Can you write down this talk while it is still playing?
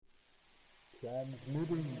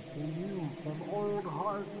Transmitting to you from Old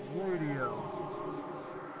Heart Radio.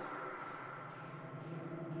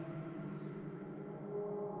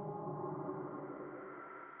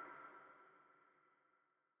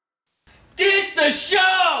 This the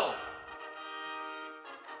show!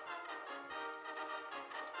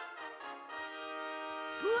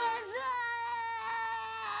 What's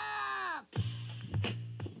up?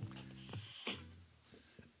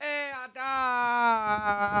 Hey,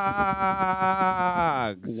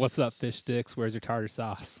 dogs! What's up, fish sticks? Where's your tartar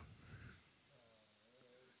sauce?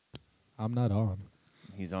 I'm not on.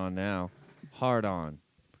 He's on now. Hard on.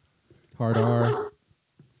 Hard R.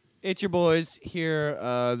 It's your boys here,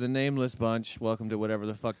 the Nameless Bunch. Welcome to whatever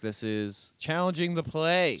the fuck this is. Challenging the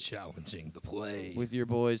play Challenging the play. with your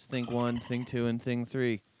boys Think 1, Think 2, and Think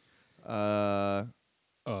 3.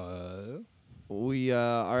 We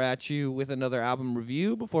are at you with another album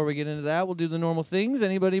review. Before we get into that, we'll do the normal things.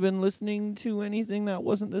 Anybody been listening to anything that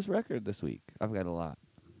wasn't this record this week? I've got a lot.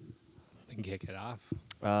 We can kick it off.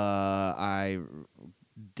 I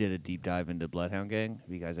did a deep dive into Bloodhound Gang.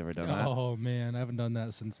 Have you guys ever done that? Oh man, I haven't done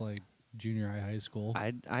that since like junior high school.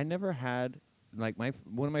 I never had like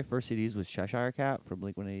one of my first CDs was Cheshire Cat from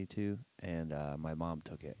Blink-182, and my mom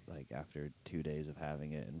took it like after 2 days of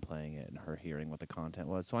having it and playing it and her hearing what the content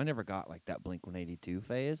was. So I never got like that Blink-182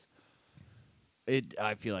 phase.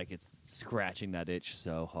 I feel like it's scratching that itch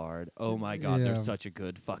so hard. Oh my god, Yeah. they're such a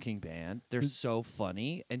good fucking band. They're so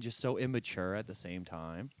funny and just so immature at the same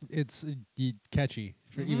time. It's catchy.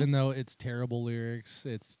 Even though it's terrible lyrics,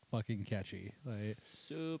 it's fucking catchy. Like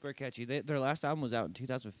Super catchy. Their last album was out in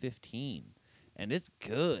 2015, and it's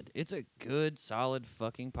good. It's a good, solid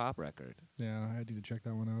fucking pop record. yeah, I need to check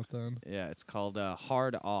that one out then. Yeah, it's called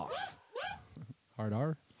Hard Off. Hard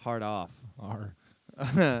R. Hard Off. R.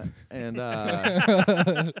 And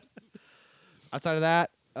outside of that,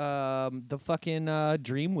 the fucking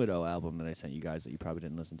Dream Widow album that I sent you guys that you probably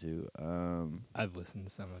didn't listen to. I've listened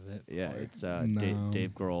to some of it. Yeah, before. it's No.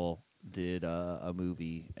 Dave Grohl did a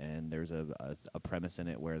movie, and there's a premise in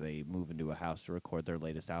it where they move into a house to record their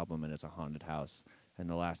latest album, and it's a haunted house. And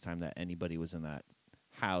the last time that anybody was in that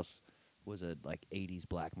house was a like 80s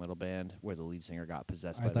black metal band where the lead singer got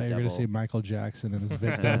possessed I by thought the you were devil. gonna say Michael Jackson and his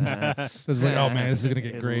victims. I was like, oh man, this is gonna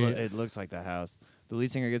get great. It looks like the house. The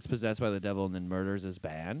lead singer gets possessed by the devil and then murders his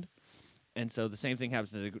band. And so the same thing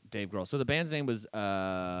happens to Dave Grohl. So the band's name was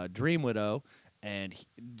Dream Widow, and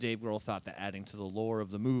Dave Grohl thought that adding to the lore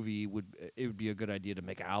of the movie would be a good idea to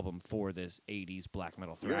make an album for this 80s black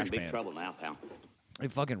metal thrash You're in big band. trouble now, pal.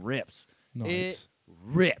 It fucking rips. Nice. It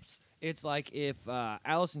rips. It's like if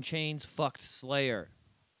Alice in Chains fucked Slayer.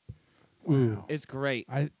 Ooh. It's great.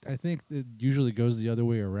 I think it usually goes the other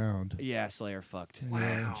way around. Yeah, Slayer fucked Wow.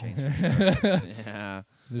 Alice in Chains. For sure. Yeah.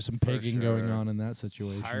 There's some For pegging going sure. on in that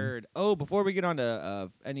situation. Hard. Oh, before we get on to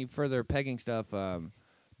any further pegging stuff,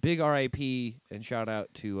 big R.I.P. and shout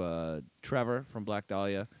out to Trevor from Black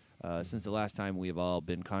Dahlia. Since the last time we have all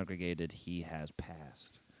been congregated, he has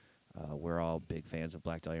passed. We're all big fans of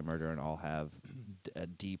Black Dahlia Murder and all have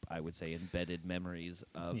deep, I would say, embedded memories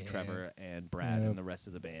of Yeah. Trevor and Brad Yep. and the rest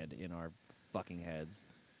of the band in our fucking heads.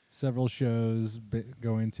 Several shows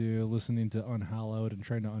going to listening to Unhallowed and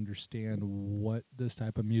trying to understand what this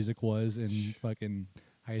type of music was in fucking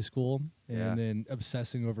high school, and Yeah. then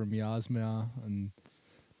obsessing over Miasma and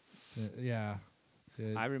yeah.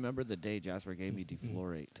 I remember the day Jasper gave me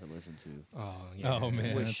Deflorate to listen to. Oh yeah. Oh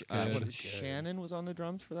man, Which that's good. Shannon was on the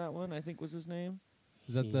drums for that one, I think was his name.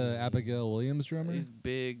 Is that the Abigail Williams drummer? He's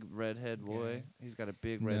big redhead boy. He's got a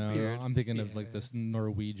big red no, beard. I'm thinking of like this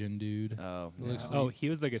Norwegian dude. Oh, It looks no. Oh, he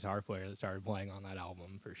was the guitar player that started playing on that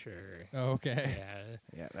album for sure. Oh, okay. Yeah.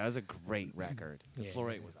 Yeah, that was a great record. The Yeah.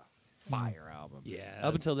 Deflorate was a fire album. Yeah.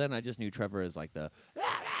 Up until then, I just knew Trevor as like the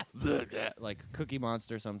like Cookie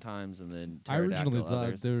Monster sometimes, and then I originally Pterodactyl thought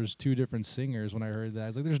others. there was two different singers when I heard that. I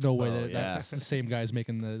was like, "There's no way Oh, that yeah. that's the same guy's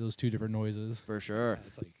making those two different noises." For sure.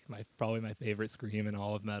 It's like probably my favorite scream in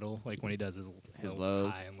all of metal. Like when he does his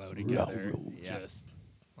lows. high and low together. Yeah. Just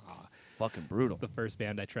Fucking brutal. the first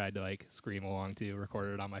band I tried to like scream along to,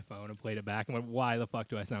 recorded it on my phone and played it back and went, why the fuck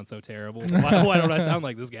do I sound so terrible? Why don't I sound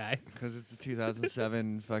like this guy? Because it's a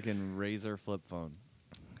 2007 fucking Razor flip phone.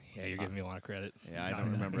 Yeah, you're giving me a lot of credit. Yeah, I Not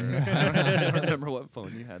don't enough. remember. I don't remember what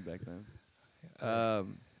phone you had back then.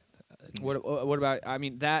 What about? I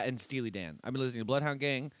mean, that and Steely Dan. I've been listening to Bloodhound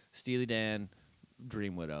Gang, Steely Dan,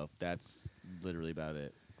 Dream Widow. That's literally about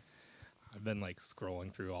it. I've been like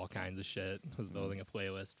scrolling through all kinds of shit. Was building a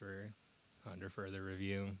playlist for under further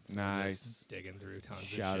review. So Nice. just digging through tons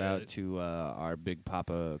Shout of shit. out to our Big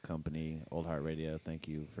Papa company, Old Heart Radio. Thank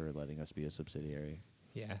you for letting us be a subsidiary.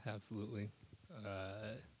 Yeah, absolutely.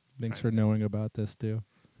 Thanks for knowing about this too.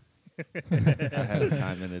 Ahead of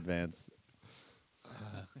time in advance.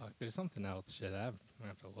 Fuck, there's something else. Shit, I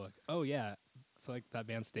have to look. Oh yeah, it's like that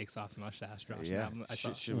band Steak Sauce Mustache. Josh Yeah. album. I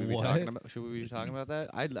saw- Should we be What? talking about? Should we be talking about that?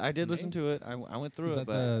 I did listen to it. I went through Is it, that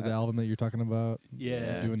but the album that you're talking about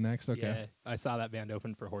Yeah. doing next? Okay. Yeah, I saw that band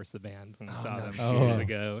open for Horse the Band when we Oh, saw no them shit. years Oh.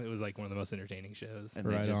 ago. It was like one of the most entertaining shows. and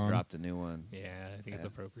Right they just on. dropped a new one. Yeah, I think it's Yeah.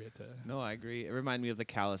 appropriate to. No, I agree. It reminded me of the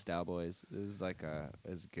Callous Cowboys. It was like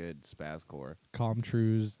as good spazcore. Calm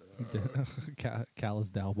Trues, Callous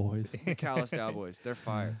Dowboys. Callous Cowboys. They're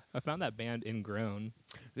fire. I found that band Ingrown.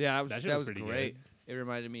 Yeah, That shit that was was pretty great. It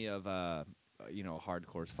reminded me of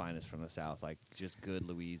hardcore's finest from the South, like just good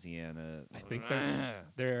Louisiana. I think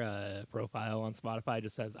their profile on Spotify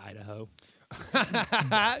just says Idaho.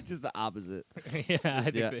 just the opposite. Yeah, I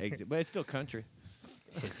think Yeah, they- but it's still country.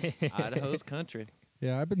 Idaho's country.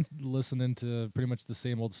 Yeah, I've been listening to pretty much the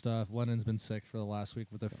same old stuff. Lennon's been sick for the last week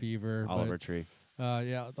with a fever. but, Oliver Tree.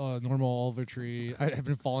 normal Oliver Tree. I've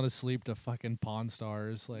been falling asleep to fucking Pawn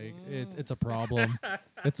Stars. Like it's a problem.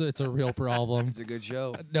 It's a real problem. It's a good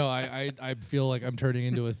show. No, I feel like I'm turning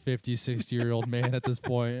into a 50, 60-year-old man at this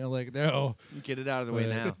point. I'm like, no. Get it out of the way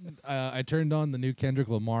now. But, I turned on the new Kendrick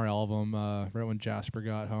Lamar album right when Jasper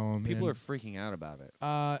got home. People and, are freaking out about it.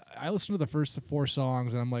 I listened to the first 4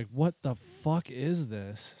 songs, and I'm like, what the fuck is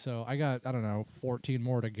this? So I got, 14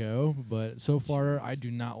 more to go. But so far, I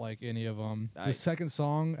do not like any of them. The Nice. second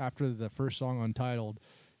song after the first song, Untitled,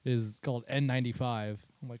 is called N95.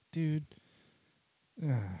 I'm like, dude.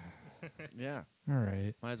 Yeah. All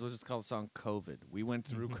right. Might as well just call the song COVID. We went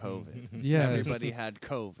through COVID. Yes. Everybody had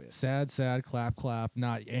COVID. Sad, sad, clap, clap,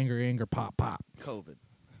 not anger, anger, pop, pop. COVID.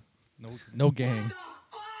 No gang.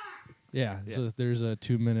 Yeah, Yeah. so there's a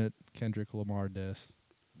 2-minute Kendrick Lamar diss.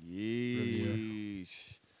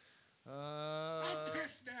 Yeesh. I'm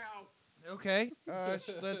pissed now. Okay.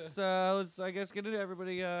 Let's I guess get it.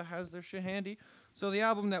 Everybody has their shit handy. So the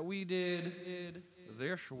album that we did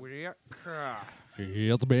this week.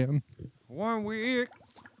 It's band. 1 week.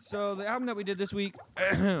 So the album that we did this week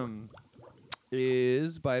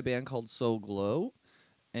is by a band called Soul Glow,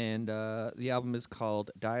 and the album is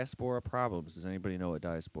called Diaspora Problems. Does anybody know what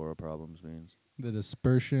Diaspora Problems means? The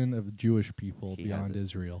dispersion of Jewish people He has beyond it.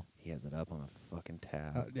 Israel. He has it up on a fucking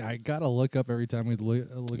tab. I gotta look up every time we look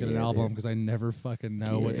at an Get album it. because I never fucking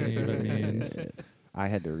know what any of it means. I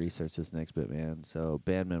had to research this next bit, man. So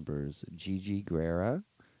band members: Gigi Guerra,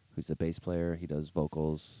 who's the bass player. He does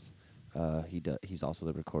vocals. He's also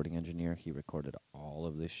the recording engineer. He recorded all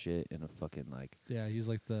of this shit in a fucking like. Yeah, he's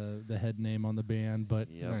like the head name on the band, but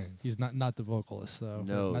Yep. he's not the vocalist though.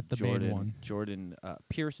 No, not the Jordan. main one.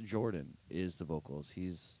 Pierce Jordan is the vocals.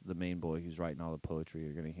 He's the main boy who's writing all the poetry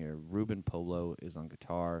you're gonna hear. Ruben Polo is on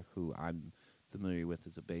guitar, who I'm familiar with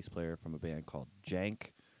as a bass player from a band called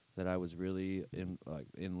Jank that I was really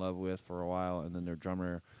in love with for a while, and then their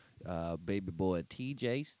drummer, baby boy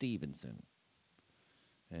T.J. Stevenson.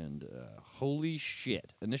 And holy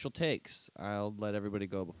shit! Initial takes. I'll let everybody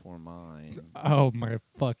go before mine. Oh my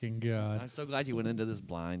fucking god. I'm so glad you went into this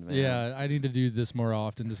blind, man. Yeah, I need to do this more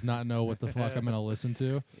often. Just not know what the fuck I'm gonna listen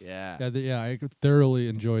to. Yeah. I thoroughly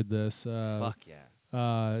enjoyed this. Fuck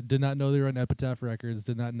yeah. Did not know they were on Epitaph Records.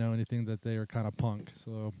 Did not know anything that they were kind of punk.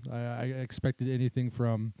 So I expected anything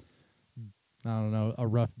from, I don't know, a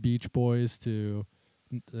rough Beach Boys to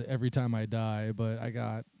Every Time I Die, but I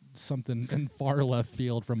got something in far left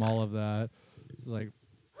field from all of that. It's like,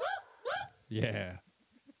 yeah,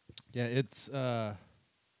 it's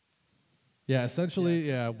essentially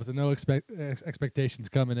with no expectations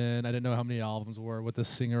coming in. I didn't know how many albums were, what the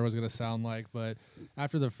singer was gonna sound like, but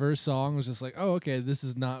after the first song, I was just like, oh, okay, this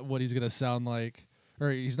is not what he's gonna sound like,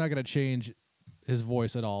 or he's not gonna change his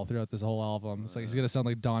voice at all throughout this whole album. It's like he's gonna sound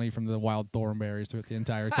like Donnie from the Wild Thornberries throughout the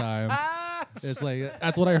entire time. It's like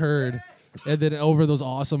that's what I heard. And then over those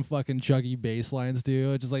awesome fucking chuggy bass lines,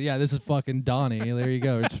 dude. Just like, yeah, this is fucking Donnie. There you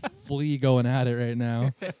go. It's Flea going at it right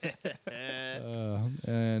now.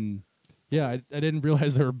 And yeah, I didn't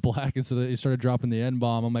realize they were black until he started dropping the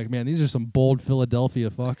N-bomb. I'm like, man, these are some bold Philadelphia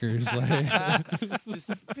fuckers. Like,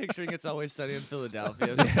 Just picturing It's Always Sunny in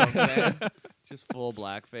Philadelphia. As a punk band. Just full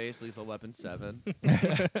blackface, Lethal Weapon 7.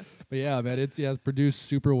 but yeah, man, it's produced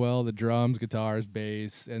super well. The drums, guitars,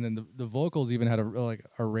 bass, and then the vocals even had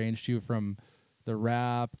a range too, from the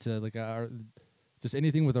rap to like just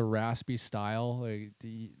anything with a raspy style. Like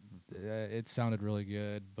it sounded really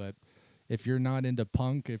good. But if you're not into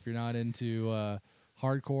punk, if you're not into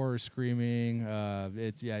hardcore or screaming,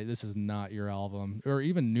 this is not your album, or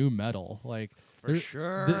even new metal. Like For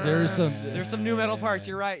sure. there's some new metal parts.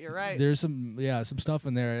 You're right. There's some stuff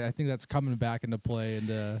in there. I think that's coming back into play,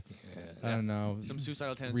 and I don't know. Some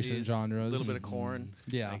Suicidal Tendencies, recent genres. a little bit of Corn.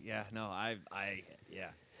 Yeah. Like, yeah, no, yeah,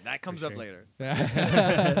 that comes up sure. later.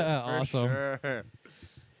 Awesome. For sure.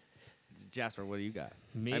 Jasper, what do you got?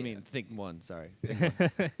 Me? I mean, think one. Sorry.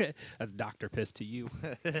 That's Dr. Piss to you.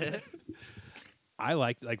 I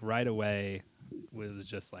liked, like, right away was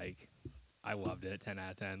just like, I loved it. 10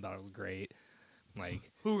 out of 10. Thought it was great.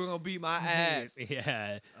 Like, Who gonna beat my ass?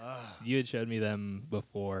 yeah. You had showed me them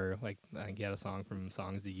before. Like, I think you had a song from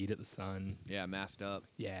Songs to Yeet at the Sun. Yeah, masked up.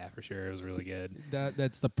 Yeah, for sure. It was really good.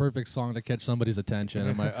 That's the perfect song to catch somebody's attention.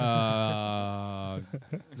 I'm like,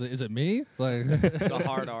 is it me? Like, The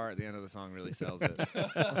hard R at the end of the song really sells it.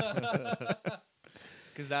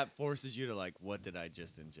 Because that forces you to like, what did I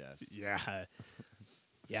just ingest? Yeah.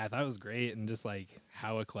 Yeah, I thought it was great, and just like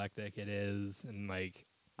how eclectic it is, and like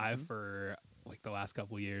I've for like the last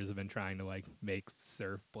couple years have been trying to like make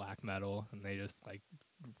surf black metal, and they just like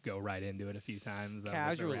go right into it a few times. That was like,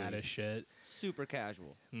 Casually. the raddest shit. Super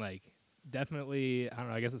casual. And, like, definitely, I don't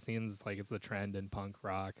know. I guess it seems like it's a trend in punk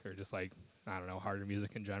rock, or just like, I don't know, harder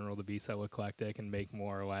music in general, to be so eclectic and make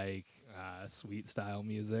more like sweet style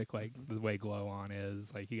music, like the way Glow On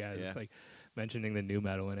is. Like, you guys Yeah. like mentioning the new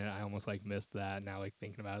metal in it, I almost like missed that. Now, like,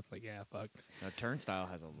 thinking about it, like, yeah, fuck. Now, Turnstile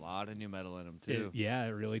has a lot of new metal in them too. Yeah, it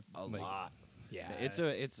really A like, lot. Yeah,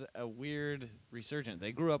 It's a weird resurgence.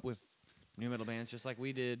 They grew up with new metal bands just like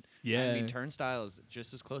we did. I Yeah. mean, Turnstile is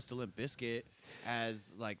just as close to Limp Bizkit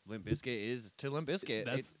as like Limp Bizkit is to Limp Bizkit.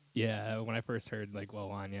 That's yeah. When I first heard like Glow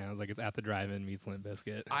On, yeah, I was like, it's At the Drive-In meets Limp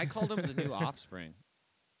Bizkit. I called them the new Offspring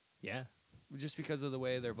Yeah, just because of the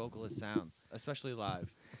way their vocalist sounds, especially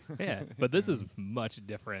live. yeah. But this is much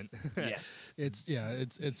different. Yes.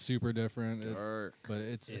 it's super different, Or but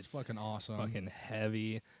it's It's fucking awesome. fucking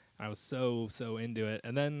heavy. I was so into it,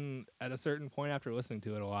 and then at a certain point after listening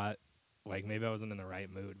to it a lot, like maybe I wasn't in the right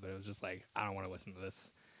mood, but it was just like, I don't want to listen to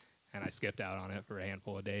this, and I skipped out on it for a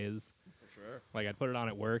handful of days. for sure. Like, I'd put it on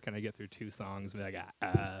at work, and I get through 2 songs, and be like,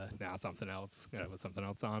 now it's something else. Gotta put something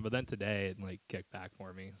else on. But then today, it like kicked back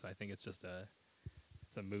for me. So I think it's just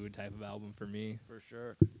it's a mood type of album for me. For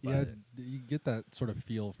sure. Yeah, But- you get that sort of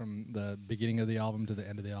feel from the beginning of the album to the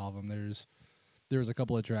end of the album. There was a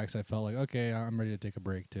couple of tracks I felt like, okay, I'm ready to take a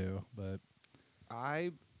break too, but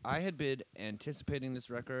I had been anticipating this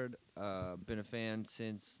record, been a fan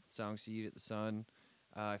since Songs to Eat at the Sun.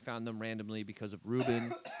 I found them randomly because of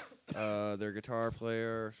Ruben, their guitar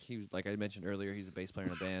player. He was, like I mentioned earlier, he's a bass player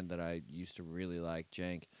in a band that I used to really like,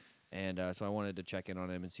 Jank. And so I wanted to check in on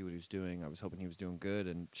him and see what he was doing. I was hoping he was doing good,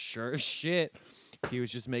 and sure as shit, he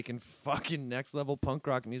was just making fucking next level punk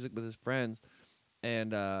rock music with his friends.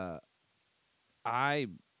 And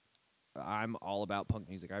I'm all about punk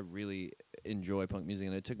music. I really enjoy punk music,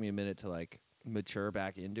 and it took me a minute to like mature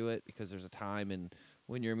back into it, because there's a time and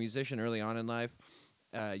when you're a musician early on in life,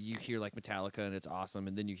 you hear like Metallica and it's awesome,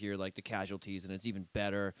 and then you hear like the Casualties and it's even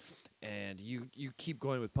better, and you keep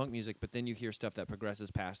going with punk music, but then you hear stuff that progresses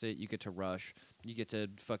past it. You get to Rush, you get to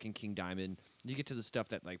fucking King Diamond, you get to the stuff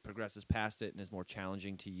that like progresses past it and is more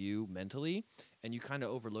challenging to you mentally, and you kind of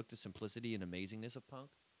overlook the simplicity and amazingness of punk.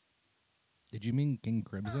 did you mean King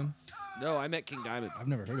Crimson? No, I meant King Diamond. I've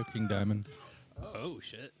never heard of King Diamond. Oh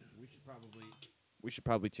shit. We should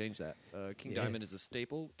probably change that. King Yeah. Diamond is a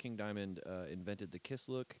staple. King Diamond invented the Kiss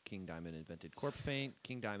look. King Diamond invented corpse paint.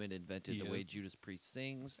 King Diamond invented the Yeah. way Judas Priest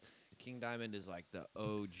sings. King Diamond is like the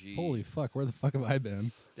OG. Holy fuck, where the fuck have I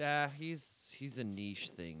been? Yeah, he's a niche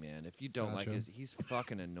thing, man. If you don't like Gotcha. he's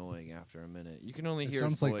fucking annoying after a minute. You can only It hear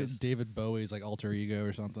sounds his like voice. David Bowie's like alter ego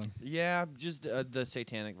or something. Yeah, just the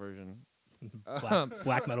satanic version.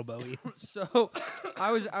 Black Metal Bowie. So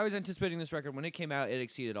I was anticipating this record. When it came out, it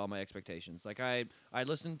exceeded all my expectations. Like I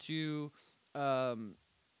listened to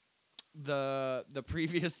the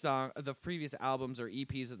previous the previous albums or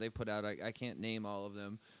EPs that they put out. I can't name all of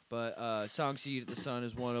them, but Songs to Eat at the Sun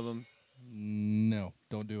is one of them. No,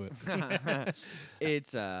 don't do it.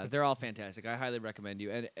 It's they're all fantastic. I highly recommend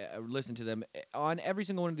you and listen to them. On every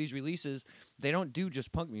single one of these releases, they don't do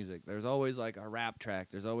just punk music. There's always like a rap track.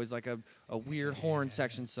 There's always like a weird horn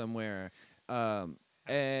section somewhere.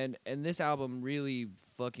 And this album really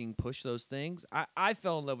fucking pushed those things. I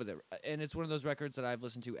fell in love with it, and it's one of those records that I've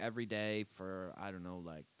listened to every day for I don't know,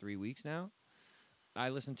 like 3 weeks now. I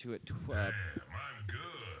listened to it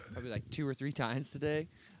probably like 2 or 3 times today.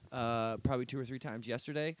 Probably 2 or 3 times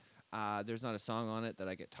yesterday. There's not a song on it that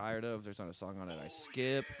I get tired of. There's not a song on it I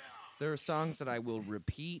skip. There are songs that I will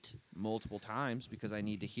repeat multiple times because I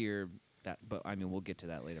need to hear that. But I mean, we'll get to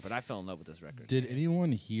that later. But I fell in love with this record. Did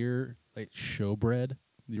anyone hear like Showbread,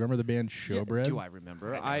 You remember the band Showbread? Do I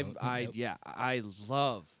remember? I know. I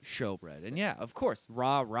love Showbread, and yeah, of course,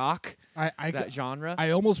 raw rock, that genre.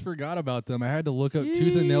 I almost forgot about them. I had to look up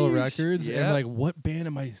Tooth and Nail Sheesh. Records and Yep. like, what band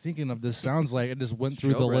am I thinking of? This sounds like. I just went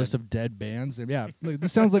through the Showbread. list of dead bands. And yeah, like,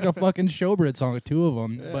 this sounds like a fucking Showbread song. Two of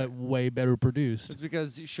them, but way better produced. It's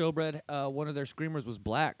because Showbread, one of their screamers was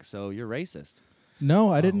black, so you're racist.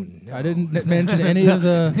 No, I didn't. no. I didn't mention any of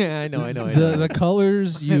the. Yeah, I know. The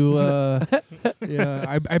colors you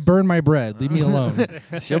yeah, I burn my bread. Leave me alone.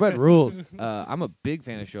 Showbread rules. I'm a big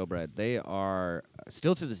fan of Showbread. They are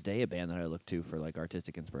still to this day a band that I look to for like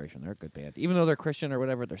artistic inspiration. They're a good band, even though they're Christian or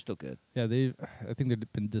whatever. They're still good. Yeah, I think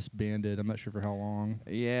they've been disbanded. I'm not sure for how long.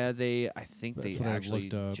 Yeah, I think That's they what I actually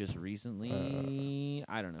looked up. just recently.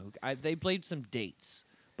 I don't know. They played some dates,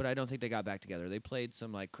 but I don't think they got back together. They played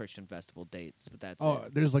some like Christian festival dates, but that's Oh,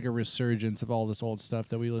 it. there's like a resurgence of all this old stuff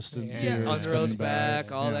that we listened to. Yeah, It's Under coming Oath's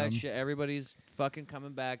back, all Yeah. that shit. Everybody's fucking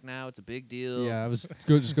coming back now. It's a big deal. Yeah, I was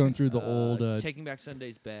just going through the old. Taking Back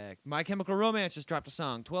Sundays back. My Chemical Romance just dropped a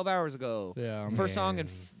song 12 hours ago. Yeah, First song in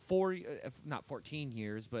Man. not 14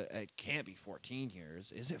 years, but it can't be 14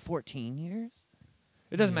 years. Is it 14 years?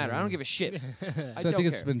 It doesn't matter. I don't give a shit. So I don't think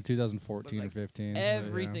it's care. been 2014 But, or like, 15.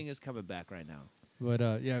 Everything is coming back right now.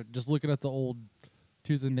 But yeah, just looking at the old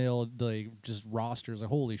Tooth and Nail like just rosters, like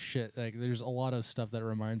holy shit! Like there's a lot of stuff that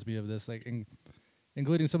reminds me of this, like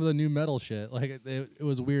including some of the new metal shit. Like it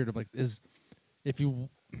was weird. I'm like, is it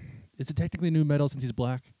technically new metal since he's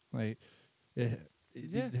black? Like, Yeah.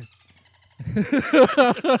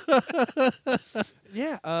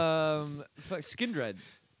 Yeah. Skindred.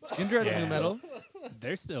 Skindred's Yeah. new metal.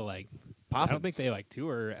 They're still like. I Poppin'. don't think they like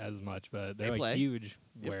tour as much, but they're They like play. huge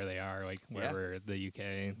Yep. where they are, like wherever the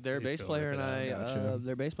UK. Their they bass still player rip and it I, up. Gotcha.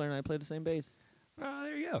 their bass player and I play the same bass. Oh,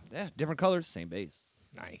 there you go. Yeah, different colors, same bass.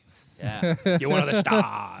 Nice. Yeah. You're one of the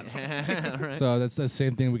stars. Right. So that's the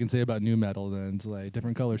same thing we can say about new metal. Then it's like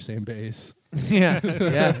different color, same bass. yeah,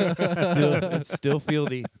 it's still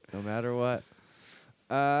fieldy, no matter what.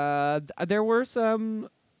 There were some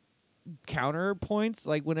counterpoints.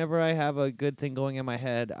 Like whenever I have a good thing going in my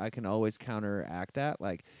head, I can always counteract that.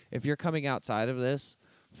 Like if you're coming outside of this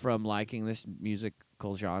from liking this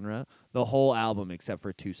musical genre, the whole album except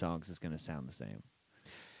for 2 songs is going to sound the same.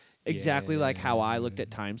 Exactly like how I looked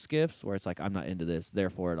at Time Skiffs, where it's like, I'm not into this,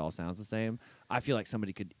 therefore it all sounds the same. I feel like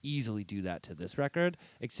somebody could easily do that to this record,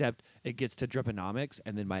 except it gets to Driponomics,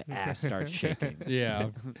 and then my ass starts shaking. Yeah.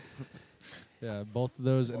 Yeah, both of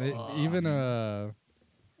those, and even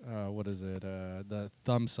what is it? The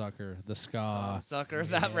Thumbsucker, the ska. Sucker,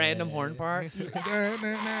 that random horn part.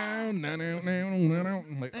 I'm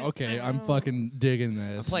like, okay, I'm fucking digging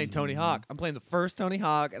this. I'm playing Tony Hawk. I'm playing the first Tony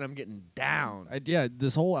Hawk, and I'm getting down. Yeah,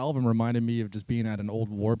 this whole album reminded me of just being at an old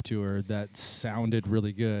Warp tour that sounded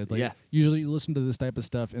really good. Like, Yeah. usually you listen to this type of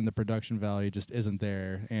stuff and the production value just isn't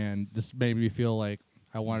there, and this made me feel like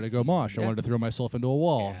I wanted to go mosh. I Yeah. wanted to throw myself into a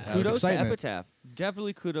wall. Yeah. out of Kudos to excitement. Epitaph.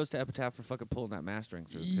 Definitely kudos to Epitaph for fucking pulling that mastering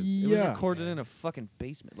through. 'Cause it was Yeah. recorded in a fucking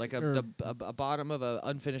basement, like Or- a bottom of an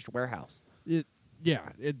unfinished warehouse. It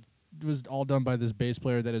was all done by this bass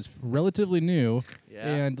player that is relatively new. Yeah.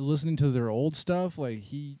 And listening to their old stuff, like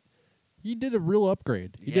he did a real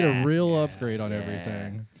upgrade. He did a Yeah. real Yeah. upgrade on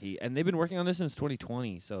everything. And they've been working on this since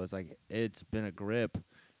 2020, so it's like it's been a grip.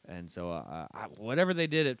 And so whatever they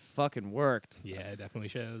did, it fucking worked. Yeah, it definitely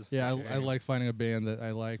shows. Yeah, for I sure. like finding a band that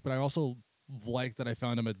I like, but I also like that I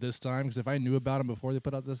found them at this time, because if I knew about them before they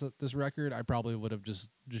put out this record, I probably would have just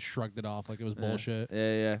shrugged it off like it was bullshit.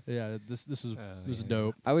 Yeah. Yeah, this was Oh, this is yeah.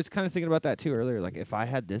 dope. I was kind of thinking about that too earlier. Like if I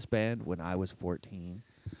had this band when I was 14,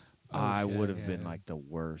 Oh, I shit, would have been yeah. like the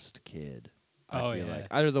worst kid. Oh, I feel yeah. like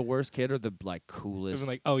either the worst kid or the like It coolest. was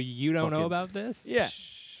like, oh, you don't know fucking- about this? Yeah.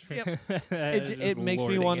 Yep. It makes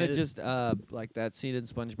me want to just like that scene in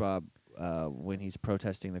SpongeBob when he's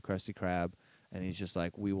protesting the Krusty Krab, and he's just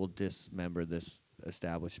like, "We will dismember this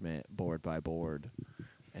establishment board by board,"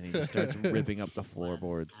 and he just starts ripping up the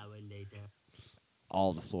floorboards.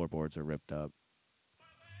 All the floorboards are ripped up.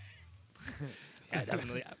 Yeah,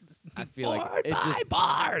 definitely. I feel like it just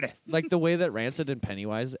like the way that Rancid and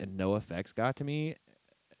Pennywise and NoFX got to me.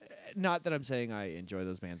 Not that I'm saying I enjoy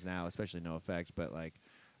those bands now, especially NoFX, but like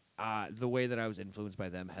the way that I was influenced by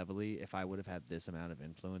them heavily. If I would have had this amount of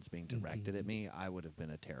influence being directed at me, I would have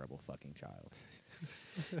been a terrible fucking child,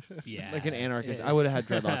 Yeah. like an anarchist. Yeah. I would have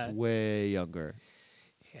had dreadlocks way younger.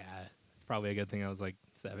 Yeah, it's probably a good thing I was like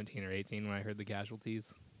 17 or 18 when I heard the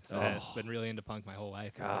Casualties. So Oh. I've been really into punk my whole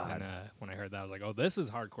life. God. And when I heard that, I was like, oh, this is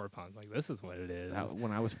hardcore punk. Like, this is what it is.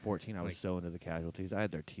 When I was 14, I was Like- so into the Casualties. I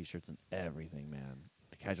had their T-shirts and everything, man.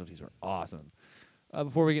 The Casualties were awesome.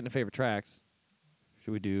 Before we get into favorite tracks,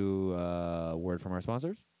 Should we do a word from our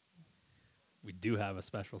sponsors? We do have a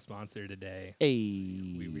special sponsor today.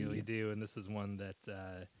 Hey. We really do, and this is one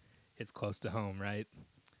that hits close to home, right?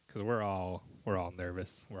 Because we're all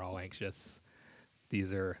nervous, we're all anxious.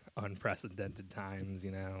 These are unprecedented times,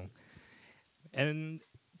 you know. And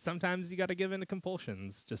sometimes you got to give in to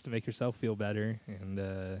compulsions just to make yourself feel better.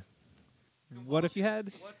 And what if you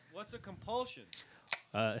had? What's a compulsion?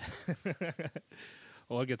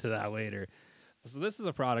 We'll get to that later. So this is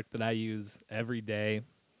a product that I use every day.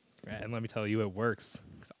 And let me tell you, it works.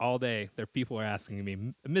 'Cause all day, people are asking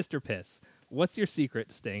me, Mr. Piss, what's your secret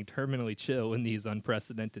to staying terminally chill in these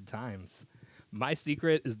unprecedented times? My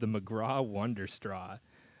secret is the McGraw Wonder Straw.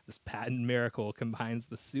 This patent miracle combines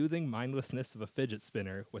the soothing mindlessness of a fidget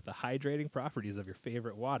spinner with the hydrating properties of your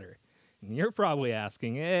favorite water. And you're probably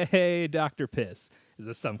asking, hey, Dr. Piss, is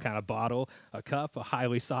this some kind of bottle, a cup, a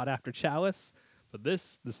highly sought-after chalice? But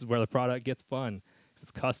this is where the product gets fun.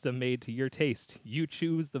 It's custom made to your taste. You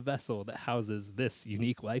choose the vessel that houses this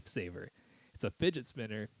unique lifesaver. It's a fidget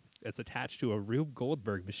spinner that's attached to a Rube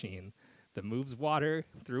Goldberg machine that moves water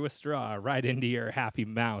through a straw right into your happy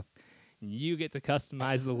mouth. You get to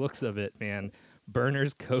customize the looks of it, man.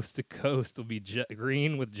 Burners coast to coast will be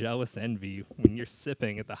green with jealous envy when you're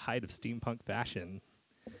sipping at the height of steampunk fashion.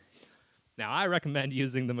 Now, I recommend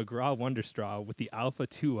using the McGraw Wonder Straw with the Alpha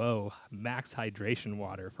 2O Max Hydration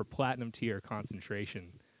Water for platinum tier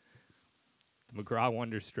concentration. The McGraw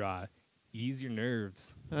Wonder Straw, ease your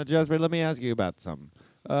nerves. Jasper, let me ask you about something.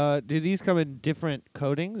 Do these come in different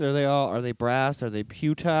coatings? Are they brass? Are they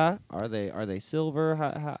pewter? Are they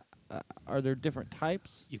silver? Are there different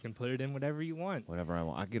types? You can put it in whatever you want. Whatever I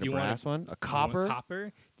want. I get Do a you want brass one, a Do you copper. want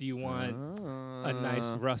copper? Do you want a nice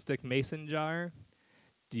rustic mason jar?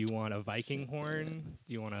 Do you want a Viking horn?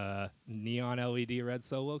 Do you want a neon LED red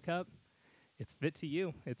solo cup? It's fit to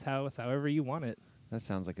you. It's however you want it. That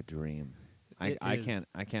sounds like a dream. It I is.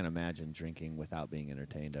 can't imagine drinking without being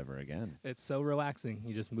entertained ever again. It's so relaxing.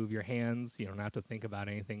 You just move your hands. You don't have to think about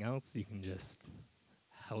anything else. You can just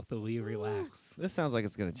healthily relax. This sounds like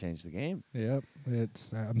it's going to change the game. Yep.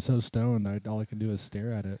 I'm so stoned. All I can do is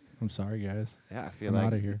stare at it. I'm sorry, guys. Yeah, I feel I'm like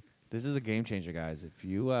out of here. this is a game changer, guys. If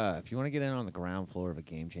you want to get in on the ground floor of a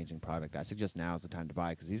game changing product, I suggest now is the time to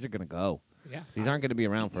buy because these are going to go. Yeah. These aren't going to be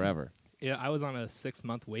around forever. Yeah, I was on a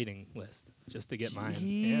 6-month waiting list just to get mine.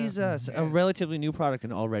 Jesus, Yeah. a relatively new product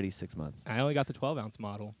in already 6 months. I only got the 12-ounce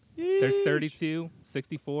model. There's Yeesh. 32,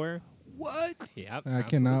 64. What? Yep. I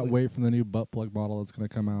cannot absolutely. wait for the new butt plug model that's going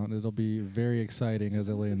to come out. It'll be very exciting as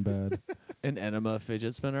I lay in bed. An enema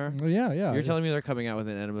fidget spinner? Oh, yeah. You're telling me they're coming out with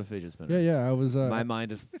an enema fidget spinner? Yeah. I was. My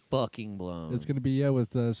mind is fucking blown. It's going to be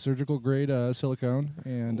with surgical grade silicone,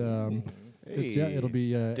 and it'll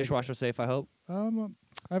be dishwasher safe, I hope.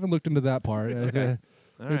 I haven't looked into that part. Okay.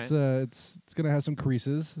 All right. It's gonna have some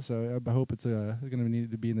creases, so I hope it's gonna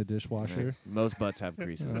need to be in the dishwasher. Right. Most butts have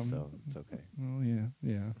greases, so it's okay. Oh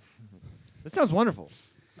yeah. That sounds wonderful.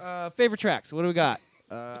 Favorite tracks? What do we got?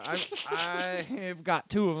 I've got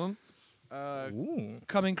 2 of them. Ooh,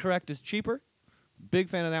 Coming Correct is Cheaper. Big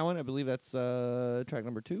fan of that one. I believe that's track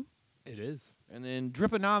number 2. it is. And then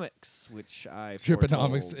Driponomics, which I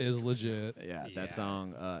Triponomics foretold. is legit. Yeah, Yeah. that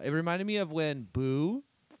song. It reminded me of when Boo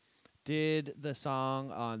did the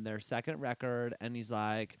song on their second record, and he's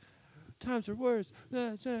like, "Times are worse.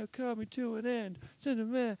 That's coming to an end."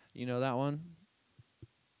 Cinnamon. You know that one?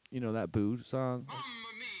 You know that Boo song?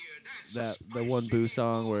 The one Boo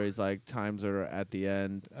song where he's like, "Times are at the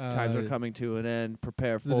end. Times are coming to an end.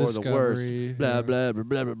 Prepare for the worst." Discovery, Blah yeah. blah blah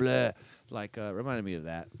blah blah blah. Like reminded me of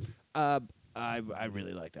that. I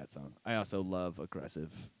really like that song. I also love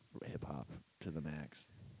aggressive hip hop to the max.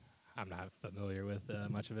 I'm not familiar with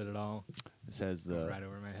much of it at all. It says Right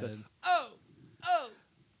over my so- head. oh.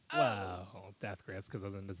 Wow, Death Grips because I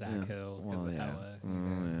was into Zach Yeah. Hill. Well, Because yeah. Hella.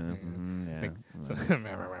 Yeah. I think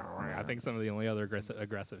Yeah. I think some of the only other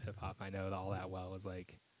aggressive hip hop I know all that well is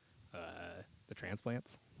like the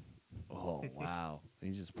Transplants. Oh wow,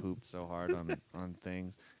 he just pooped so hard on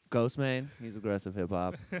things. Ghostman, he's aggressive hip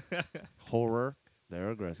hop. Horror,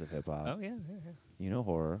 they're aggressive hip hop. Oh yeah. You know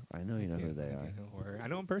Horror. I know you know who they are. I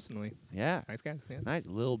know him personally. Yeah, Nice guys. Yeah. nice.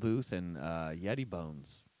 Lil Booth and Yeti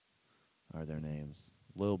Bones are their names.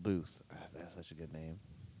 Lil Booth, that's such a good name.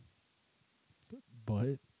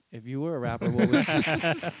 But If you were a rapper, what would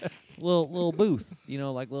Lil Booth? You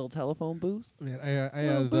know, like little telephone booth. man, I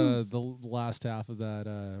had the last half of that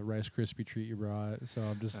Rice Krispie treat you brought, so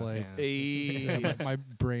I'm just Oh, like, yeah. Hey. my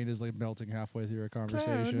brain is like melting halfway through a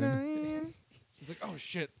conversation. She's like, "Oh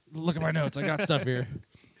shit! Look at my notes. I got stuff here."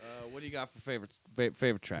 What do you got for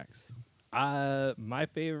favorite tracks? My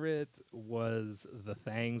favorite was The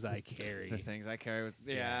Things I Carry. The Things I Carry was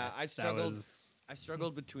Yeah, I that struggled. was- I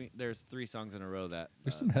struggled between. There's 3 songs in a row that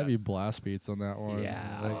There's some heavy that's- blast beats on that one.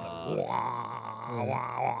 Yeah, Like, wah, wah,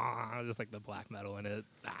 wah, just like the black metal in it.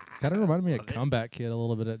 kind of reminded me of Love it. Comeback Kid a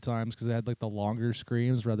little bit at times because they had like the longer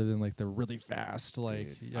screams rather than like the really fast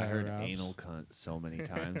like. Dude, yeah, I heard raps. anal cunt so many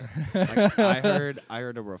times. Like, I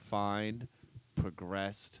heard a refined,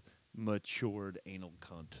 progressed, matured anal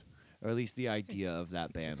cunt. Or at least the idea of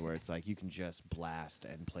that band where it's like you can just blast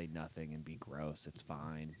and play nothing and be gross. It's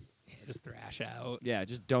fine. Yeah, just thrash out. Yeah,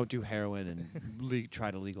 just don't do heroin and try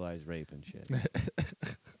to legalize rape and shit.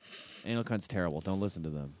 Anal cunt's terrible. Don't listen to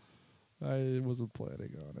them. I wasn't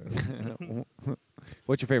planning on it.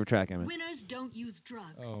 What's your favorite track, Emmett? Winners don't use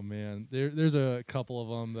drugs. Oh man, there's a couple of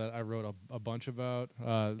them that I wrote a bunch about.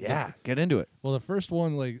 Yeah, get into it. Well, the first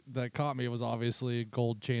one like that caught me was obviously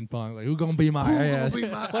Gold Chain Punk. Like, who gonna be my ass?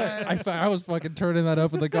 I was fucking turning that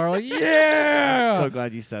up in the car. Like, yeah, So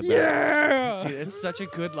glad you said that. yeah, Dude, it's such a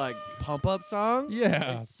good like pump up song.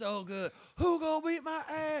 yeah. It's so good. Who gonna beat my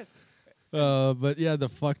ass? But yeah, the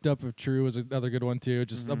Fucked Up of True was another good one too.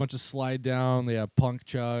 Just a bunch of slide down. They have punk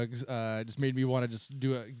chugs. Just made me want to just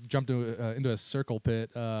jump into a circle pit.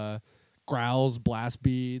 Growls, blast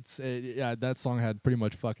beats. Yeah, that song had pretty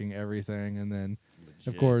much fucking everything. And then, of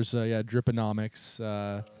Legit. course, yeah, Driponomics.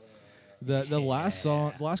 The last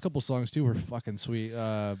song, the last couple songs too were fucking sweet.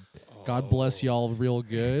 God bless y'all, real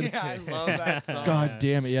good. Yeah, I love that song. God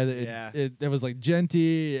damn it! Yeah, Yeah. it was like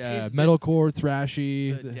genty, He's the- metalcore,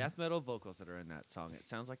 thrashy. The death metal vocals that are in that song, it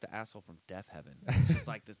sounds like the asshole from Death Heaven. It's just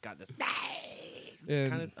like this got this And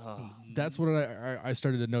kind of. Oh. that's when I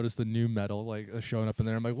started to notice the new metal like showing up in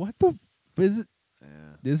there. I'm like, what the is it?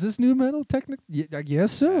 Yeah. Is this new metal? Technically, yeah, I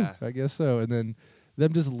guess so. Yeah. I guess so. And then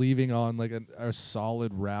them just leaving on like a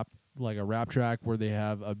solid rap, like a rap track where they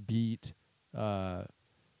have a beat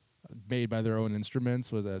made by their own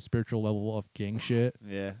instruments with a spiritual level of king shit.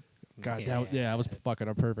 Yeah. God, that was fucking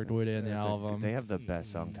a perfect way to end the That's a album. they have the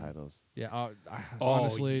best song titles. Yeah, Oh,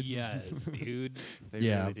 honestly, yes, dude. They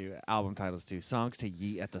Yeah. really do. Album titles too. Songs to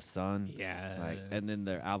Yeet at the Sun. Yeah. Like, and then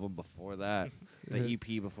their album before that, the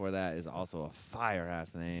EP before that is also a fire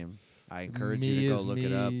ass name. I encourage you to go look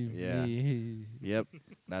it up. Yeah. Me. Yep.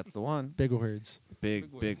 That's the one. Big words. Big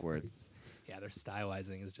words. Yeah, their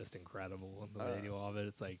stylizing is just incredible. And the way they do all of it,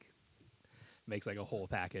 it's like makes like a whole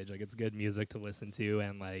package. Like it's good music to listen to,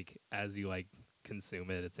 and like as you like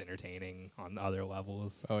consume it, it's entertaining on other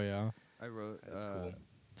levels. Oh yeah. I wrote. That's cool.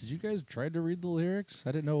 Did you guys try to read the lyrics?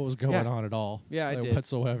 I didn't know what was going Yeah. on at all. Yeah, I like, did.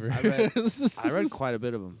 whatsoever. I read quite a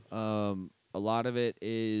bit of them. A lot of it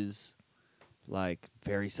is like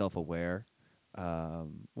very self-aware.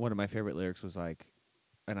 One of my favorite lyrics was like,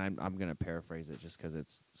 and I'm gonna paraphrase it just because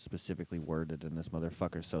it's specifically worded, and this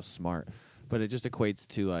motherfucker's so smart. But it just equates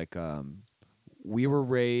to like, we were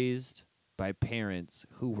raised by parents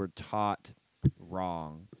who were taught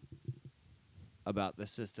wrong about the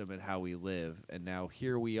system and how we live, and now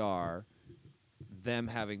here we are, them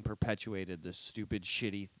having perpetuated this stupid,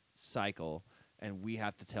 shitty cycle, and we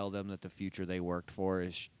have to tell them that the future they worked for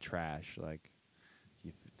is trash. Like,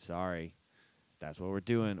 sorry, that's what we're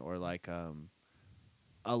doing. Or like,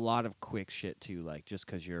 a lot of quick shit too. Like, just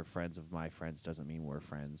because you're friends of my friends doesn't mean we're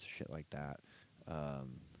friends. Shit like that.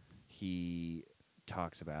 He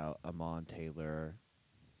talks about Amon Taylor.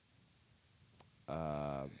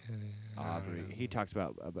 Aubrey. He talks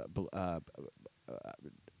about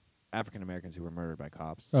African Americans who were murdered by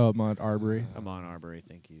cops. Oh, Mont Arbery. Amon Arbery,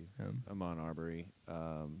 thank you. Yeah. Amon Arbery,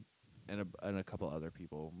 and a couple other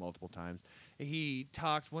people multiple times. He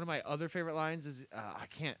talks. One of my other favorite lines is I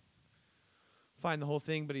can't find the whole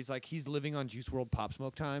thing, but he's like he's living on Juice WRLD Pop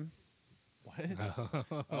Smoke time.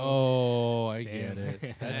 What? Oh, I Damn. get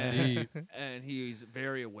it. That's and, deep. and he's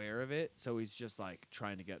very aware of it, so he's just like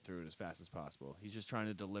trying to get through it as fast as possible. He's just trying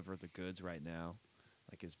to deliver the goods right now,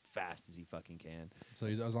 like as fast as he fucking can. So I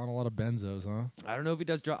was on a lot of benzos, huh? I don't know if he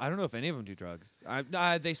does drugs. I don't know if any of them do drugs.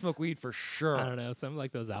 They smoke weed for sure. I don't know. Some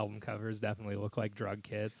like those album covers definitely look like drug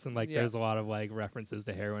kits, and like Yeah. there's a lot of like references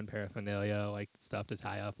to heroin paraphernalia, like stuff to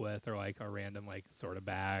tie up with, or like a random like sort of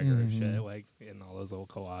bag or Mhm. shit, like in all those little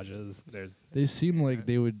collages. There's They seem like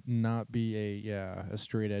they would not be a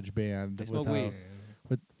straight edge band They with smoke how weed.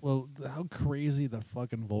 how crazy the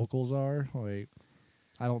fucking vocals are. Like,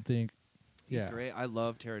 I don't think. He's Yeah. great. I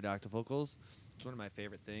love pterodactyl vocals. It's one of my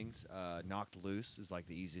favorite things. Knocked Loose is like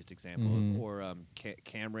the easiest example. Mhm. Or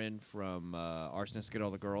Cameron from Arsonist Get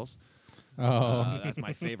All the Girls. Oh, That's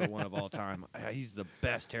my favorite one of all time. He's the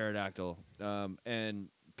best pterodactyl. And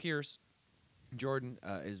Pierce Jordan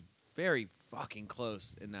is very fucking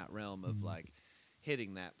close in that realm of like,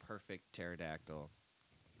 hitting that perfect pterodactyl,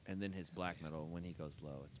 and then his black metal when he goes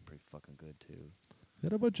low, it's pretty fucking good too. They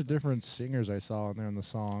had a bunch of different singers I saw in there in the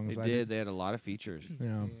songs. They did. They had a lot of features.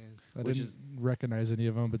 Yeah. I Which didn't recognize any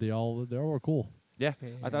of them, but they all were cool. Yeah,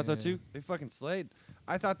 I thought so too. They fucking slayed.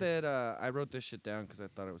 I thought that I wrote this shit down because I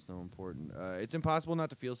thought it was so important. It's impossible not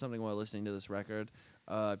to feel something while listening to this record.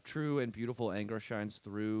 True and beautiful anger shines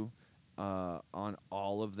through on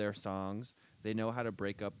all of their songs. They know how to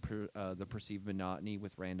break up the perceived monotony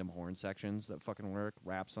with random horn sections that fucking work,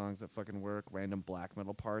 rap songs that fucking work, random black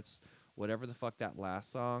metal parts, whatever the fuck that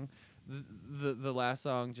last song. The last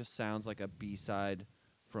song just sounds like a B-side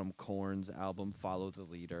from Korn's album Follow the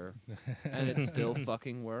Leader, and it still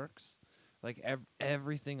fucking works. Like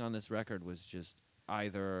everything on this record was just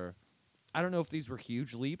either, I don't know if these were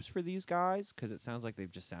huge leaps for these guys because it sounds like they've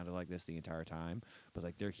just sounded like this the entire time, but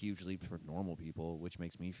like they're huge leaps for normal people, which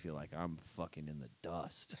makes me feel like I'm fucking in the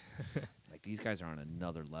dust. Like these guys are on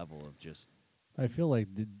another level of just. I feel like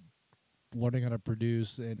learning how to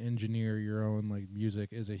produce and engineer your own like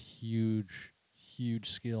music is a huge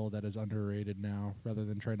skill that is underrated now, rather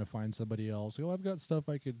than trying to find somebody else. Oh, I've got stuff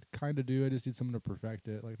I could kind of do. I just need someone to perfect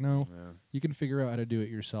it. Like, no, you can figure out how to do it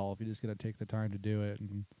yourself. You just got to take the time to do it.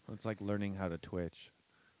 And it's like learning how to Twitch.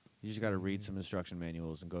 You just got to read some instruction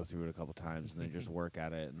manuals and go through it a couple times, and then just work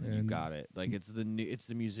at it, and then you got it. Like it's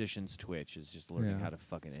the musician's Twitch is just learning how to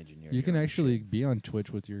fucking engineer. You can actually be on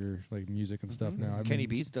Twitch with your like music and stuff now. Kenny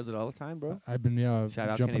Beats does it all the time, bro. I've been shout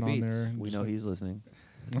out jumping Kenny on Beats. there. We know he's listening.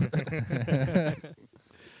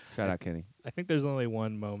 Shout out Kenny. I think there's only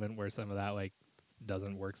one moment where some of that like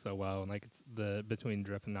doesn't work so well, and like it's the between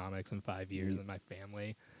Driponomics and 5 Years and My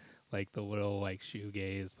Family, like the little like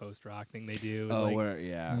shoegaze post rock thing they do.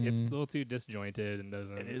 Is, it's a little too disjointed and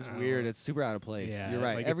doesn't. It is weird. It's super out of place. Yeah, You're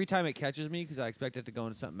right. like Every time it catches me because I expect it to go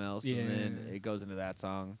into something else, and then it goes into that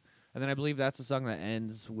song, and then I believe that's the song that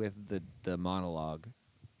ends with the monologue.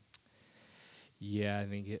 Yeah, I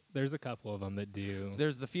think there's a couple of them that do.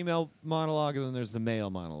 There's the female monologue, and then there's the male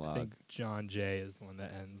monologue. I think John Jay is the one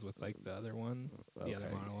that ends with like the other one, the other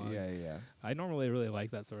monologue. Yeah. I normally really like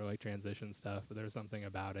that sort of like transition stuff, but there's something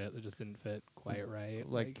about it that just didn't fit quite right.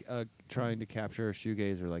 Like trying to capture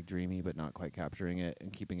shoegaze or like dreamy, but not quite capturing it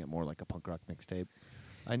and keeping it more like a punk rock mixtape.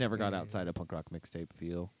 I never got outside a punk rock mixtape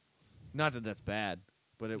feel. Not that that's bad,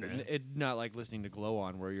 but it not like listening to Glow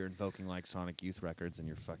On, where you're invoking like Sonic Youth records in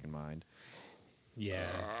your fucking mind. Yeah,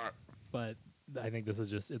 but I think this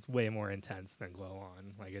is it's way more intense than Glow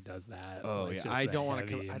On. Like it does that. Oh like, yeah, I don't want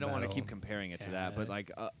to keep comparing it to that, but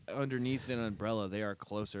like underneath an umbrella, they are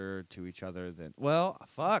closer to each other than. Well,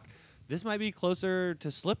 fuck, this might be closer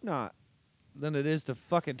to Slipknot than it is to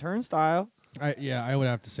fucking Turnstile. I would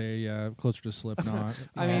have to say closer to Slipknot.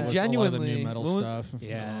 I mean, with genuinely, a lot of the new metal stuff.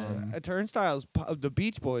 Yeah. Turnstile's the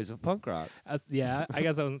Beach Boys of punk rock. I guess I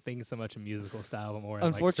wasn't thinking so much of musical style, but more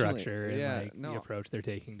in like structure and like the approach they're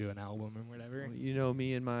taking to an album and whatever. Well, you know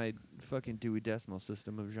me and my fucking Dewey Decimal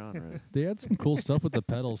System of genres. They had some cool stuff with the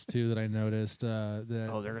pedals too that I noticed.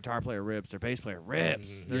 Their guitar player rips, their bass player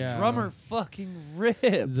rips, their Yeah. drummer fucking rips.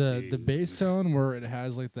 The bass tone where it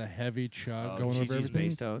has like the heavy chug going over Gigi's everything.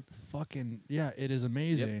 bass tone. Fucking yeah, it is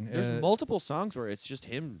amazing. There's multiple songs where it's just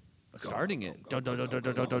him starting it, dun dun dun dun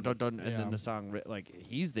dun dun dun dun, and then the song like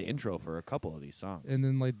he's the intro for a couple of these songs. And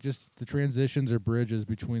then like just the transitions or bridges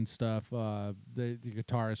between stuff, the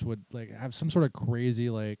guitarist would like have some sort of crazy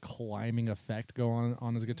like climbing effect go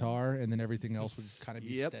on his guitar, and then everything else would kind of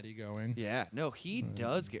be steady going. Yeah, no, he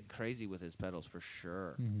does get crazy with his pedals for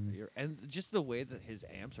sure, and just the way that his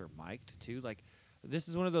amps are mic'd too. Like this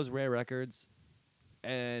is one of those rare records,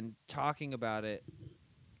 and talking about it.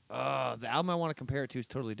 The album I want to compare it to is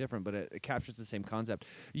totally different, but it captures the same concept.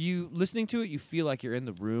 You listening to it, you feel like you're in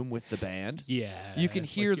the room with the band. Yeah, you can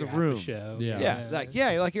hear the room. Show. Yeah. Like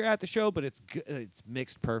you're at the show, but it's it's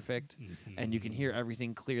mixed perfect, and you can hear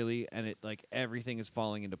everything clearly, and it like everything is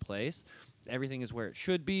falling into place. Everything is where it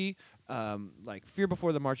should be. Like Fear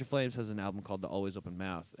Before the March of Flames has an album called The Always Open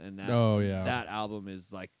Mouth, and that album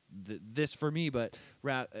is like this for me, but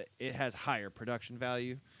it has higher production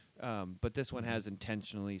value. But this one has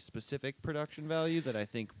intentionally specific production value that I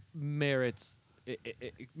think merits.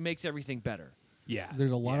 It makes everything better. Yeah,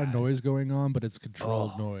 there's a lot of noise going on, but it's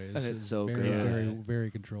controlled noise. And it's so very, good. very,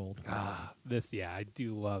 very controlled. I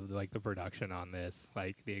do love like the production on this.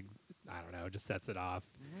 Like I don't know, it just sets it off.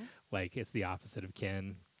 Like it's the opposite of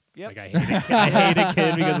Ken. Yep. Like I hated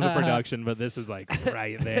Kid because of the production, but this is like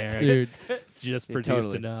right there. Dude. Just Yeah, produced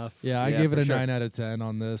totally. enough. Yeah, I Yeah, gave it for a sure. 9 out of 10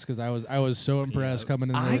 on this because I was so impressed coming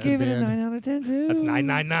in. I the gave it a band. 9 out of 10 too. That's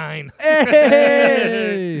 999.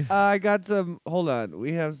 Hey! Hey! I got some. Hold on.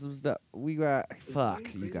 We have some stuff. We got.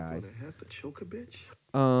 Fuck you guys.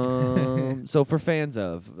 So for fans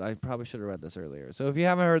of, I probably should have read this earlier. So if you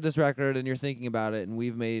haven't heard this record and you're thinking about it, and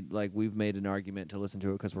we've made an argument to listen to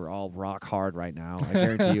it because we're all rock hard right now. I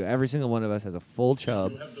guarantee you, every single one of us has a full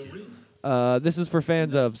chub. This is for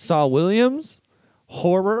fans of Saul Williams,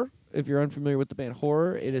 Horror. If you're unfamiliar with the band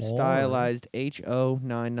Horror, it is Horror. stylized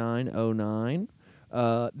HO9909.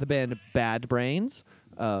 The band Bad Brains,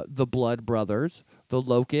 the Blood Brothers, the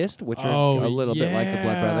Locust, which are a little bit like the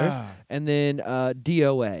Blood Brothers, yeah. and then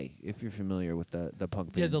DOA. If you're familiar with the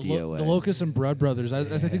punk Yeah, band the DOA. Locust and Blood Brothers. I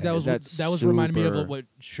think that was That's that was reminding me of super- what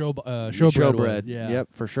Showbread was. Yeah. Yep,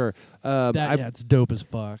 for sure. It's dope as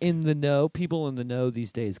fuck. In the know, people in the know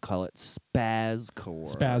these days call it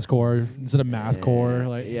spazcore. Spazcore instead of mathcore.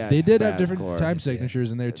 Like yeah, they it's did have different spazcore. time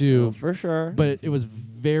signatures in there too, Oh, for sure. but it was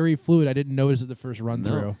very fluid. I didn't notice it the first run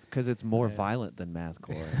through. because it's more Yeah. violent than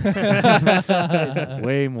mathcore. It's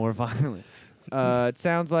way more violent. It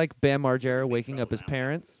sounds like Bam Margera waking up his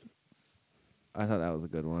parents. I thought that was a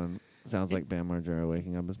good one. Sounds like Bam Margera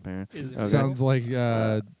waking up his parents. Is it- Okay. Sounds like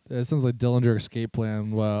it sounds like Dillinger Escape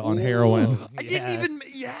Plan on heroin. Ooh, I didn't yeah. even.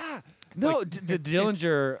 Yeah. No, Like, the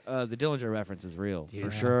Dillinger reference is real Yeah.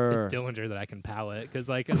 for sure. It's Dillinger that I can palette because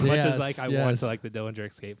like as much as like I want yes. to like the Dillinger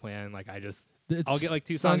Escape Plan, like I just It's, I'll get like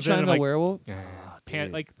two songs in Sunshine and the I'm like, Werewolf.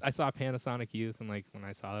 Pan, like I saw Panasonic Youth and like when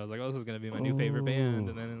I saw that I was like, oh, this is gonna be my new favorite band,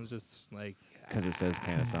 and then it was just like Because it says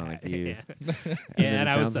Panasonic Youth. yeah, then and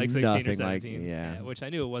it I was sounds like 16 or nothing like- 17, yeah. which I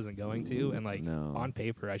knew it wasn't going to, and like No. on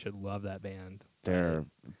paper I should love that band. Their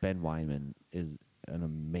Ben Weinman is an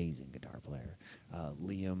amazing guitar player.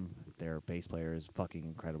 Liam, their bass player, is fucking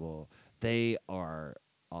incredible. They are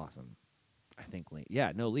awesome. I think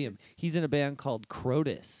Liam. He's in a band called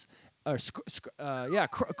Crotus. Or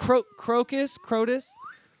Crocus, Crotus,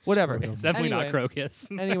 whatever. It's definitely Anyway. not Crocus.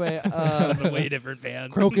 Anyway, It's a way different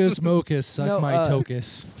band. Crocus Mocus, suck No, my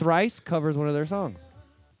tocus. Thrice covers one of their songs.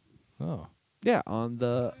 Oh, Yeah, on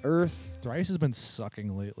the Earth Thrice has been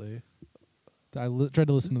sucking lately. I tried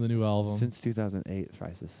to listen to the new album. since 2008.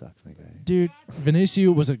 Thrice has sucked, my guy. Dude,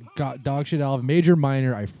 Vinicio was a dog shit album. Major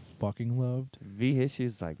Minor, I fucking loved. V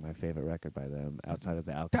Issues like my favorite record by them outside of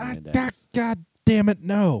the Alchemy God, Index. God damn it,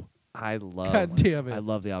 no. I love. God damn it. I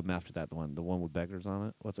love the album after that. The one with Beggars on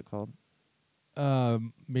it. What's it called?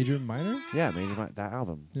 Major Minor? Yeah, that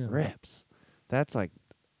album Yeah. rips. That's like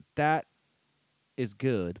that is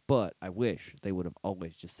good, but I wish they would have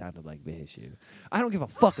always just sounded like V Issue. I don't give a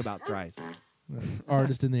fuck about Thrice.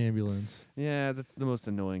 Artist in the Ambulance. Yeah, that's the most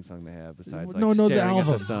annoying song they have besides like no, the Staring album.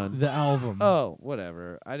 at the Sun. The album. Oh,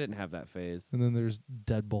 whatever. I didn't have that phase. And then there's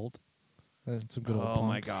Deadbolt. That's some good old Oh punk.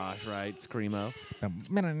 my gosh, right? Screamo. Oh,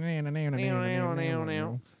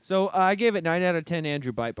 So I gave it 9 out of 10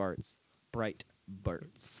 Andrew Breitbarts. 9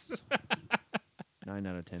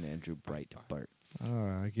 out of 10 Andrew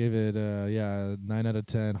Breitbarts. I gave it 9 out of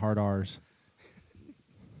 10 hard R's.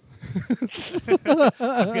 I'm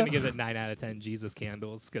gonna give it 9 out of 10 Jesus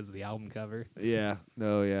Candles because of the album cover. Yeah,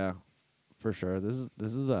 no, yeah, for sure. This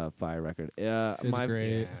is a fire record. It's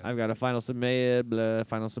great. I've got a final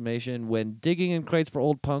summation. When digging in crates for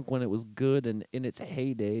old punk when it was good and in its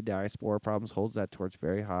heyday, Diaspora Problems holds that torch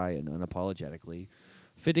very high and unapologetically,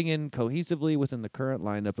 fitting in cohesively within the current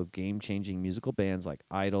lineup of game-changing musical bands like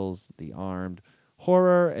Idols, The Armed,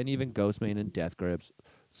 Horror, and even Ghostman and Death Grips.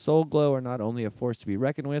 Soul Glow are not only a force to be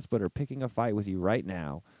reckoned with, but are picking a fight with you right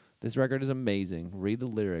now. This record is amazing. Read the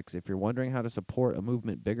lyrics. If you're wondering how to support a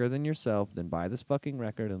movement bigger than yourself, then buy this fucking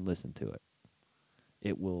record and listen to it.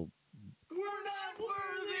 It will. We're not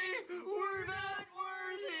worthy! We're not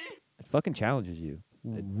worthy! It fucking challenges you.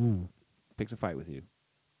 It picks a fight with you.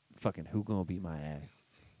 Fucking who gonna beat my ass?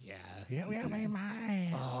 Yeah.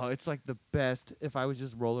 Oh, it's like the best. If I was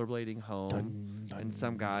just rollerblading home and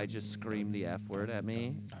some guy just screamed the F word at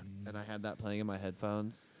me, and I had that playing in my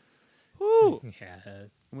headphones. Woo! Yeah.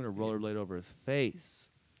 I'm gonna rollerblade over his face.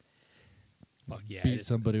 Fuck yeah. Beat it's-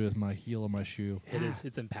 somebody with my heel of my shoe. It is.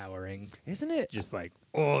 It's empowering. Isn't it? Just like,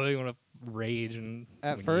 oh, they want to rage and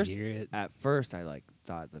At when first, you hear it. At first, I like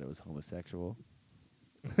thought that it was homosexual.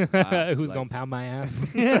 Who's like- gonna pound my ass?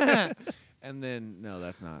 And then no,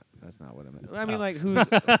 that's not what I meant. I mean, like who's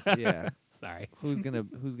yeah, Sorry. who's gonna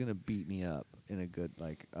beat me up in a good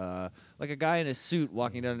like a guy in a suit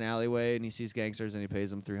walking down an alleyway and he sees gangsters and he pays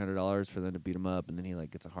them $300 for them to beat him up and then he like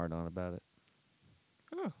gets a hard on about it.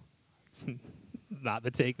 Oh. not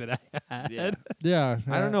the take that I had. Yeah. Yeah,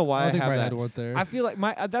 I don't know why I I think have my that. head went there. I feel like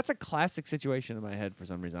that's a classic situation in my head for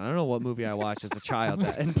some reason. I don't know what movie I watched as a child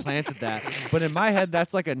that implanted that, but in my head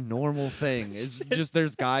that's like a normal thing. It's just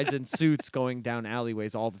there's guys in suits going down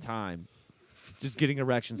alleyways all the time, just getting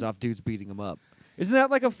erections off dudes beating them up. Isn't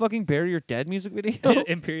that like a fucking Bury Your Dead music video?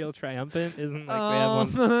 Imperial Triumphant isn't like they have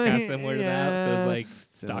one kind of similar to that. Those like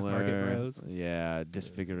stock market Similar. bros. Yeah,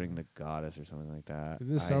 disfiguring the goddess or something like that.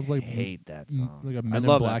 This I sounds like hate that Mm, song. like a I Men in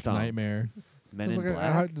love that Black song. nightmare. Men It's in like,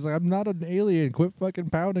 Black. it's like, I'm not an alien. Quit fucking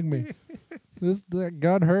pounding me. That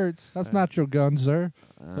gun hurts. That's not your gun, sir.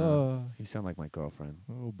 You sound like my girlfriend.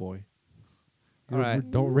 Oh boy. All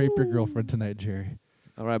right. Don't rape your girlfriend tonight, Jerry.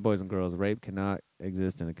 All right, boys and girls, rape cannot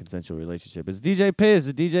exist in a consensual relationship. It's DJ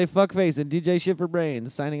Piz, DJ Fuckface, and DJ Shit for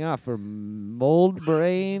Brains signing off for Mold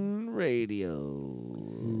Brain Radio.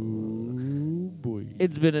 Oh boy.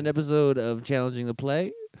 It's been an episode of Challenging the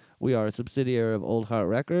Play. We are a subsidiary of Old Heart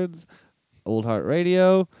Records, Old Heart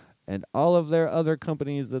Radio, and all of their other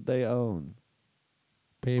companies that they own.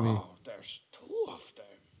 Baby. Oh, there's two of them.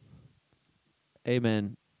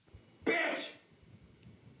 Amen. Bitch!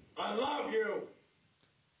 I love you!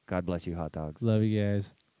 God bless you, hot dogs. Love you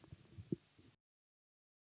guys.